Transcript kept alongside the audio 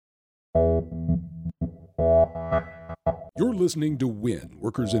You're listening to WIN,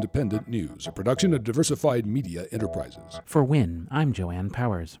 Workers Independent News, a production of Diversified Media Enterprises. For WIN, I'm Joanne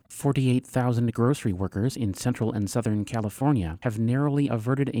Powers. 48,000 grocery workers in Central and Southern California have narrowly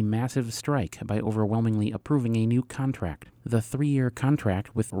averted a massive strike by overwhelmingly approving a new contract. The 3-year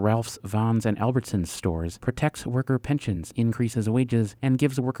contract with Ralph's, Vons, and Albertsons stores protects worker pensions, increases wages, and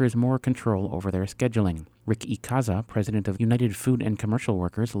gives workers more control over their scheduling. Rick Icaza, president of United Food and Commercial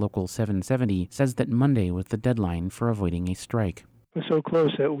Workers Local 770, says that Monday was the deadline for avoiding a strike. We're so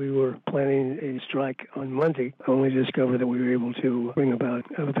close that we were planning a strike on Monday, only to discover that we were able to bring about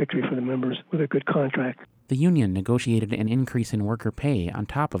a victory for the members with a good contract. The union negotiated an increase in worker pay on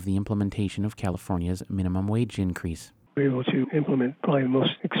top of the implementation of California's minimum wage increase. We were able to implement probably the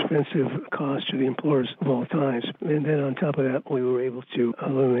most expensive cost to the employers of all times. And then on top of that, we were able to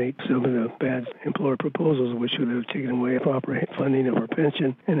eliminate some of the bad employer proposals, which would have taken away proper funding of our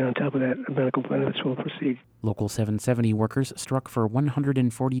pension. And on top of that, medical benefits will proceed. Local 770 workers struck for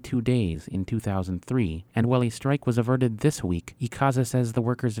 142 days in 2003, and while a strike was averted this week, Icaza says the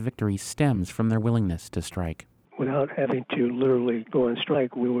workers' victory stems from their willingness to strike. Without having to literally go on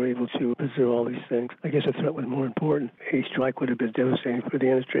strike, we were able to observe all these things. I guess the threat was more important. A strike would have been devastating for the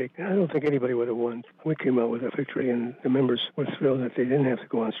industry. And I don't think anybody would have won. We came out with a victory, and the members were thrilled that they didn't have to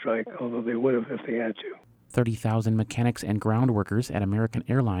go on strike, although they would have if they had to. 30,000 mechanics and ground workers at American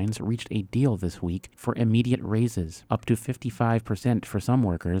Airlines reached a deal this week for immediate raises, up to 55% for some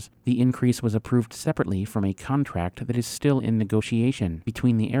workers. The increase was approved separately from a contract that is still in negotiation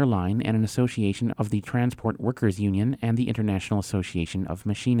between the airline and an association of the Transport Workers Union and the International Association of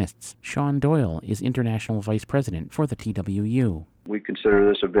Machinists. Sean Doyle is International Vice President for the TWU. We consider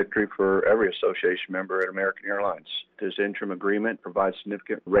this a victory for every association member at American Airlines. This interim agreement provides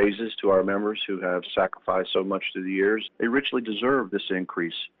significant raises to our members who have sacrificed so much through the years. They richly deserve this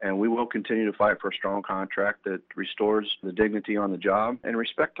increase, and we will continue to fight for a strong contract that restores the dignity on the job and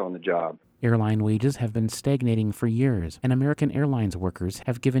respect on the job. Airline wages have been stagnating for years, and American Airlines workers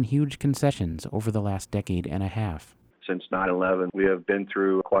have given huge concessions over the last decade and a half. Since 9/11, we have been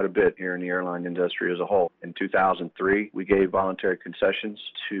through quite a bit here in the airline industry as a whole. In 2003, we gave voluntary concessions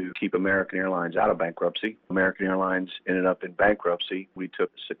to keep American Airlines out of bankruptcy. American Airlines ended up in bankruptcy. We took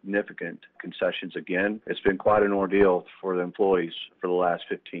significant concessions again. It's been quite an ordeal for the employees for the last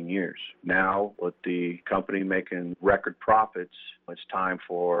 15 years. Now, with the company making record profits, it's time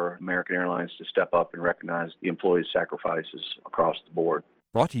for American Airlines to step up and recognize the employees' sacrifices across the board.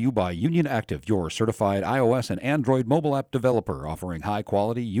 Brought to you by Union Active, your certified iOS and Android mobile app developer, offering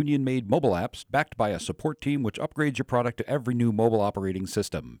high-quality, union-made mobile apps backed by a support team which upgrades your product to every new mobile operating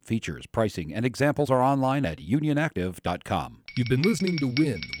system. Features, pricing, and examples are online at unionactive.com. You've been listening to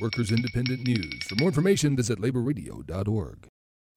WIN, Workers Independent News. For more information, visit laborradio.org.